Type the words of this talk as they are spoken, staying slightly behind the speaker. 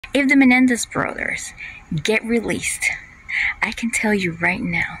If the Menendez brothers get released, I can tell you right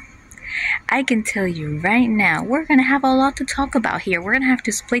now, we're going to have a lot to talk about here. We're going to have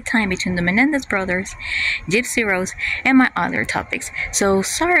to split time between the Menendez brothers, Gypsy Rose, and my other topics. So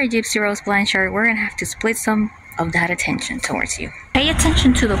sorry, Gypsy Rose Blanchard, we're going to have to split some of that attention towards you. Pay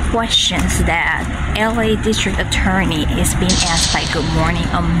attention to the questions that LA District Attorney is being asked by Good Morning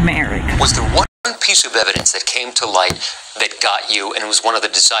America. Was there one piece of evidence that came to light that got you and was one of the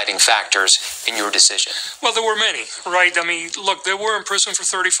deciding factors in your decision? Well, there were many, right? I mean, look, they were in prison for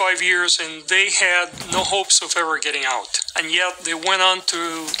 35 years and they had no hopes of ever getting out. And yet they went on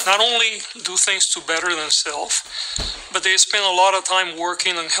to not only do things to better themselves, but they spent a lot of time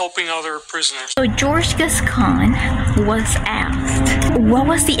working and helping other prisoners. So George Gascon was asked, what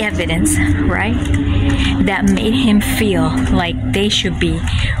was the evidence, right, that made him feel like they should be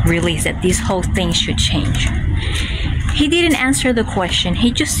released, that this whole thing should change? He didn't answer the question.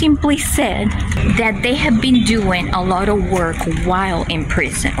 He just simply said that they have been doing a lot of work while in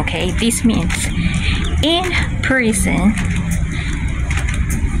prison, okay? This means in prison,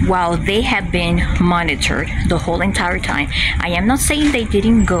 while they have been monitored the whole entire time. I am not saying they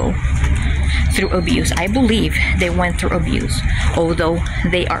didn't go through abuse. I believe they went through abuse, although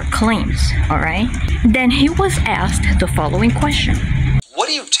they are claims, all right? Then he was asked the following question. What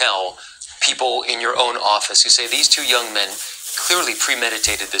do you tell people in your own office who say these two young men clearly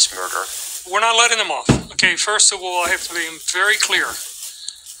premeditated this murder? We're not letting them off. Okay, first of all, I have to be very clear.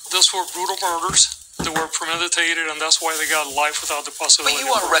 Those were brutal murders. They were premeditated, and that's why they got life without the possibility. But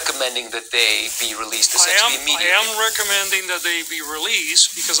you are recommending that they be released essentially immediately. I am recommending that they be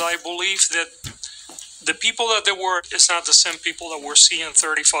released because I believe that the people that they were is not the same people that we're seeing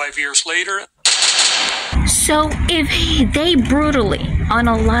 35 years later. So if they brutally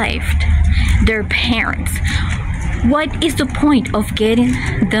unalived their parents, what is the point of getting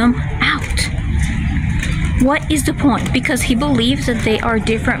them out? What is the point? Because he believes that they are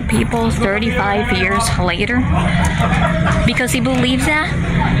different people 35 years later? Because he believes that?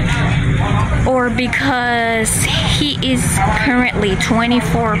 Or because he is currently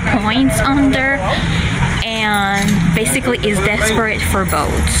 24 points under and basically is desperate for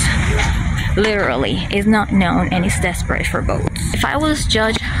votes? Literally is not known and is desperate for votes. If I was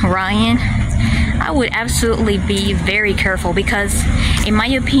Judge Ryan, I would absolutely be very careful because, in my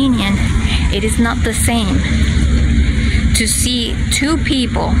opinion, it is not the same to see two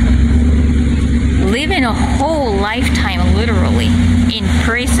people living a whole lifetime literally in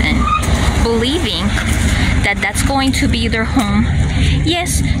prison, believing that that's going to be their home.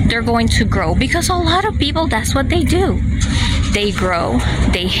 Yes, they're going to grow because a lot of people, that's what they do. They grow,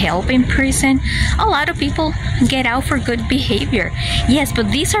 they help in prison. A lot of people get out for good behavior. Yes,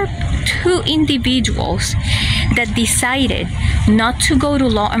 but these are two individuals that decided not to go to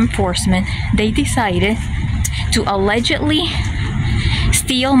law enforcement. They decided to allegedly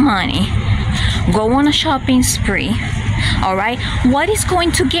steal money, go on a shopping spree. All right, what is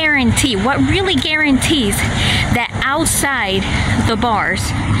going to guarantee, what really guarantees that outside the bars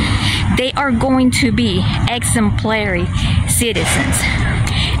they are going to be exemplary citizens?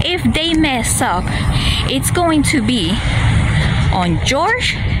 If they mess up, it's going to be on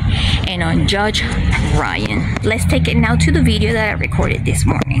George and on Judge Ryan. Let's take it now to the video that I recorded this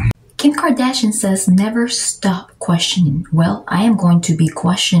morning. Kim Kardashian says never stop questioning. Well, I am going to be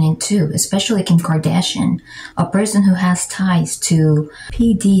questioning too, especially Kim Kardashian, a person who has ties to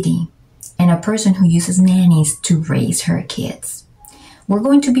P. Diddy and a person who uses nannies to raise her kids. We're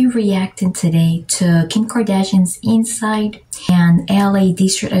going to be reacting today to Kim Kardashian's insight and LA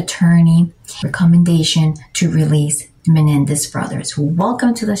District Attorney recommendation to release the Menendez brothers.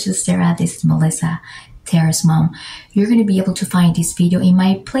 Welcome to Let's Just Stare At. This is Melissa, Tara's mom. You're going to be able to find this video in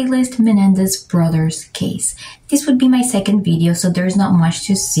my playlist Menendez Brothers case. This would be my second video, so there's not much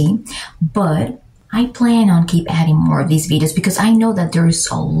to see, but I plan on keep adding more of these videos because I know that there's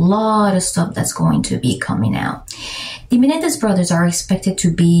a lot of stuff that's going to be coming out. The Menendez brothers are expected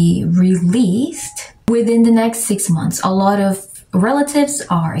to be released within the next 6 months. A lot of relatives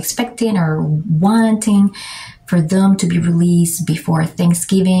are expecting or wanting for them to be released before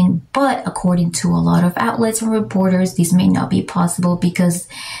Thanksgiving, but according to a lot of outlets and reporters, this may not be possible because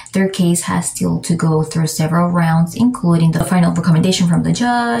their case has still to go through several rounds, including the final recommendation from the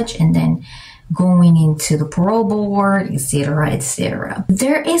judge and then going into the parole board, etc., etc.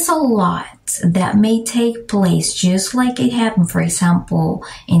 There is a lot that may take place, just like it happened, for example,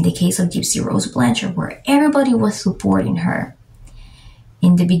 in the case of Gypsy Rose Blanchard, where everybody was supporting her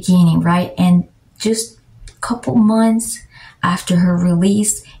in the beginning, right? And just a couple months after her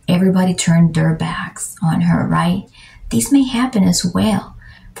release, everybody turned their backs on her, right? This may happen as well,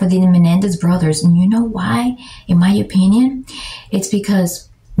 for the Menendez brothers. And you know why? In my opinion, it's because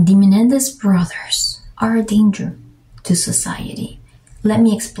the Menendez brothers are a danger to society. Let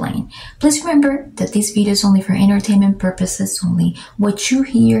me explain. Please remember that this video is only for entertainment purposes only. What you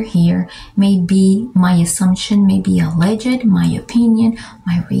hear here may be my assumption, may be alleged, my opinion,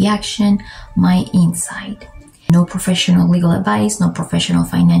 my reaction, my insight. No professional legal advice, no professional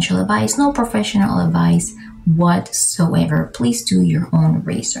financial advice, no professional advice whatsoever. Please do your own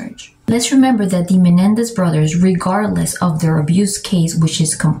research. Let's remember that the Menendez brothers, regardless of their abuse case, which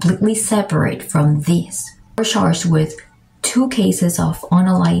is completely separate from this, were charged with 2 cases of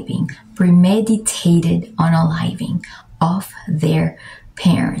unaliving, premeditated unaliving of their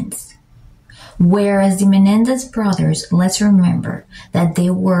parents. Whereas the Menendez brothers, let's remember that they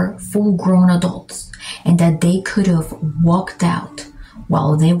were full-grown adults and that they could have walked out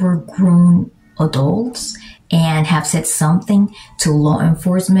while they were grown adults and have said something to law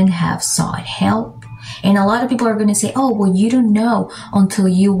enforcement, have sought help. And a lot of people are going to say, oh, well, you don't know until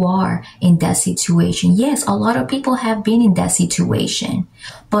you are in that situation. Yes, a lot of people have been in that situation.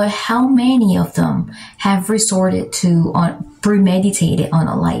 But how many of them have resorted to premeditated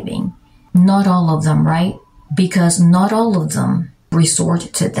unaliving? Not all of them, right? Because not all of them resort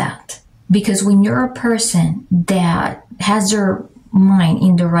to that. Because when you're a person that has their mind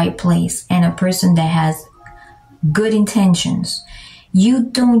in the right place and a person that has good intentions, you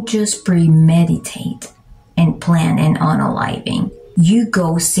don't just premeditate and plan an unaliving. You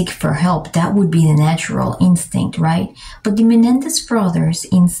go seek for help. That would be the natural instinct, right? But the Menendez brothers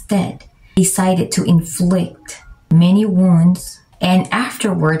instead decided to inflict many wounds. And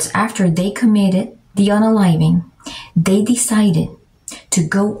afterwards, after they committed the unaliving, they decided to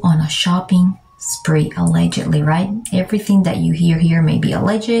go on a shopping spree, allegedly, right? Everything that you hear here may be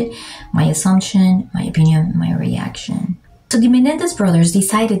alleged, my assumption, my opinion, my reaction. So the Menendez brothers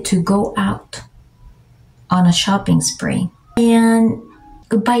decided to go out on a shopping spree. And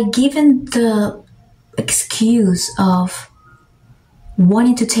by giving the excuse of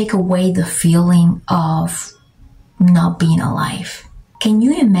wanting to take away the feeling of not being alive. Can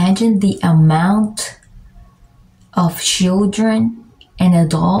you imagine the amount of children and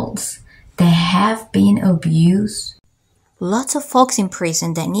adults that have been abused? Lots of folks in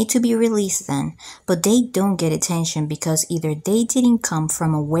prison that need to be released then, but they don't get attention because either they didn't come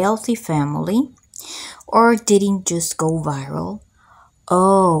from a wealthy family or didn't just go viral.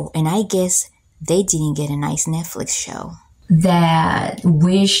 Oh, and I guess they didn't get a nice Netflix show. That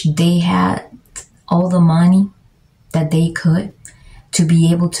wish they had all the money that they could to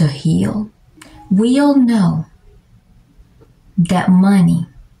be able to heal. We all know that money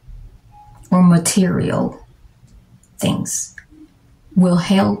or material things will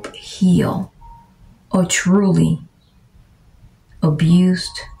help heal a truly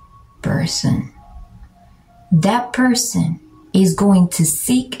abused person. That person is going to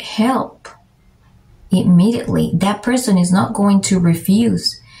seek help immediately. That person is not going to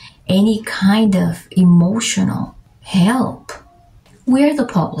refuse any kind of emotional help. We're the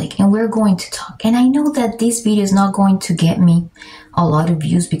public and we're going to talk. And I know that this video is not going to get me a lot of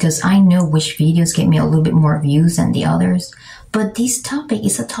views because I know which videos get me a little bit more views than the others. But this topic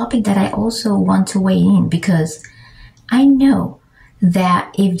is a topic that I also want to weigh in because I know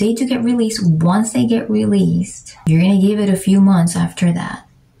that if they do get released, once they get released, you're going to give it a few months after that.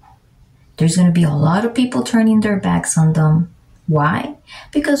 There's going to be a lot of people turning their backs on them. Why?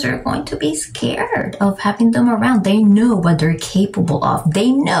 Because they're going to be scared of having them around. They know what they're capable of.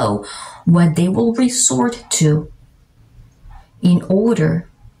 They know what they will resort to in order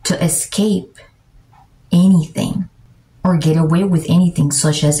to escape anything or get away with anything,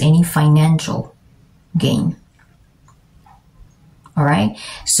 such as any financial gain. All right.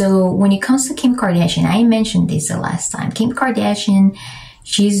 So when it comes to Kim Kardashian, I mentioned this the last time. Kim Kardashian,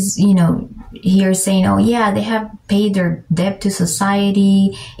 she's, here saying, oh yeah, they have paid their debt to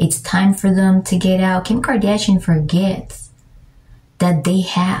society. It's time for them to get out. Kim Kardashian forgets that they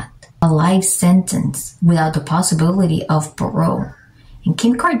had a life sentence without the possibility of parole. And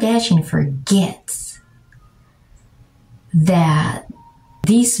Kim Kardashian forgets that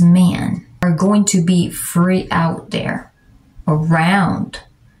these men are going to be free out there around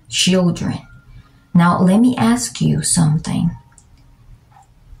children. Now, let me ask you something.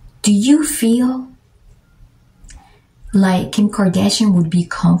 Do you feel like Kim Kardashian would be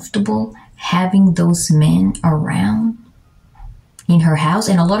comfortable having those men around in her house?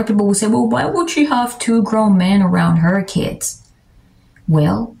 And a lot of people will say, well, why would she have 2 grown men around her kids?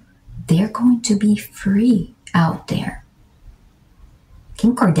 Well, they're going to be free out there.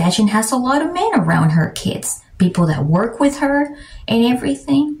 Kim Kardashian has a lot of men around her kids people that work with her and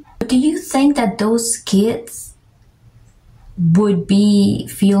everything. But do you think that those kids would be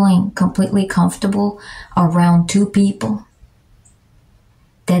feeling completely comfortable around two people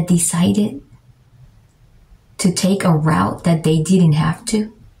that decided to take a route that they didn't have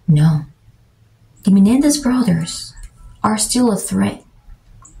to? No. The Menendez brothers are still a threat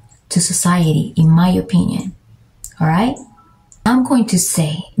to society, in my opinion. All right? I'm going to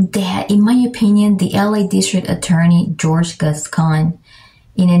say that, in my opinion, the LA District Attorney George Gascon,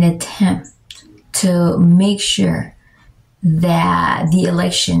 in an attempt to make sure that the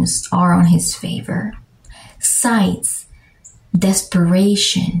elections are on his favor, cites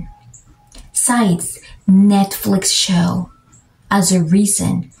desperation, cites Netflix show as a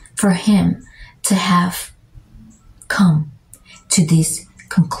reason for him to have come to this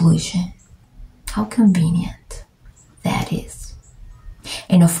conclusion. How convenient that is.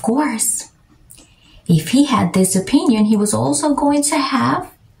 And of course, if he had this opinion, he was also going to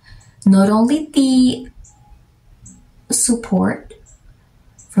have not only the support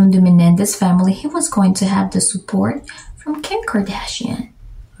from the Menendez family, he was going to have the support from Kim Kardashian.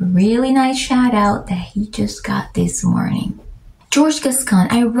 Really nice shout out that he just got this morning. George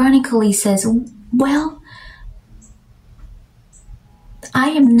Gascon ironically says, well, I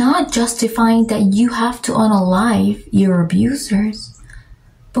am not justifying that you have to unalive your abusers.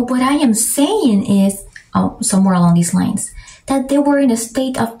 But what I am saying is, somewhere along these lines, that they were in a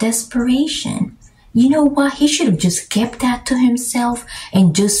state of desperation. You know what? He should have just kept that to himself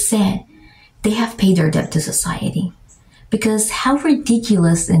and just said, they have paid their debt to society. Because how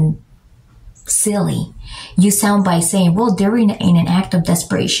ridiculous and silly you sound by saying, well, they're in an act of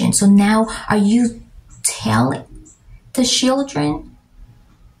desperation. So now are you telling the children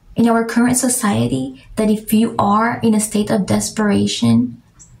in our current society that if you are in a state of desperation,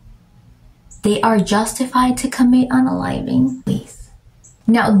 they are justified to commit unaliving? Please.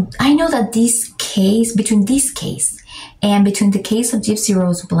 Now, I know that between this case and between the case of Gypsy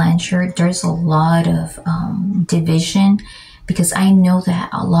Rose Blanchard, there's a lot of division, because I know that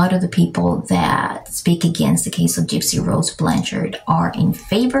a lot of the people that speak against the case of Gypsy Rose Blanchard are in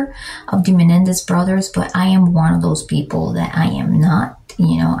favor of the Menendez brothers, but I am one of those people that I am not.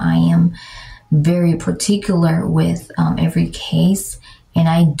 I am very particular with every case, and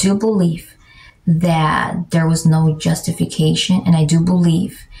I do believe that there was no justification, and I do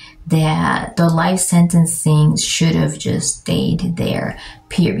believe that the life sentencing should have just stayed there,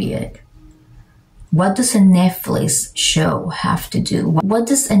 period. What does a Netflix show have to do? What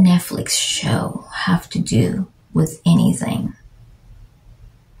does a Netflix show have to do with anything?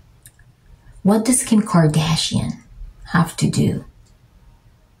 What does Kim Kardashian have to do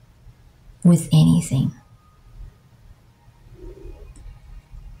with anything?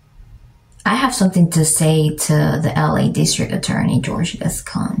 I have something to say to the LA District Attorney George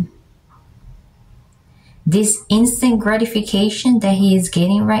Gascon. This instant gratification that he is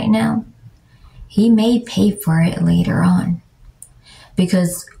getting right now, he may pay for it later on.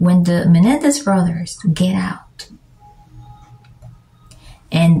 Because when the Menendez brothers get out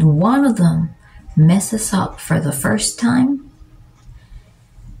and one of them messes up for the first time,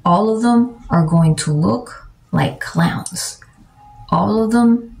 all of them are going to look like clowns. All of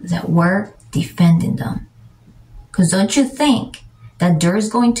them that were defending them. Because don't you think that there's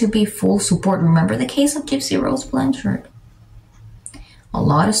going to be full support? Remember the case of Gypsy Rose Blanchard? A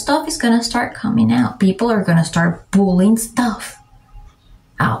lot of stuff is going to start coming out. People are going to start pulling stuff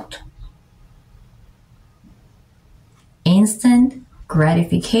out. Instant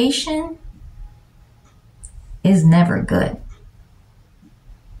gratification is never good.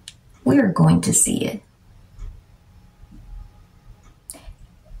 We are going to see it.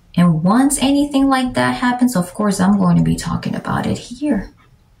 And once anything like that happens, of course, I'm going to be talking about it here.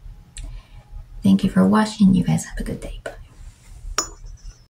 Thank you for watching. You guys have a good day. Bye.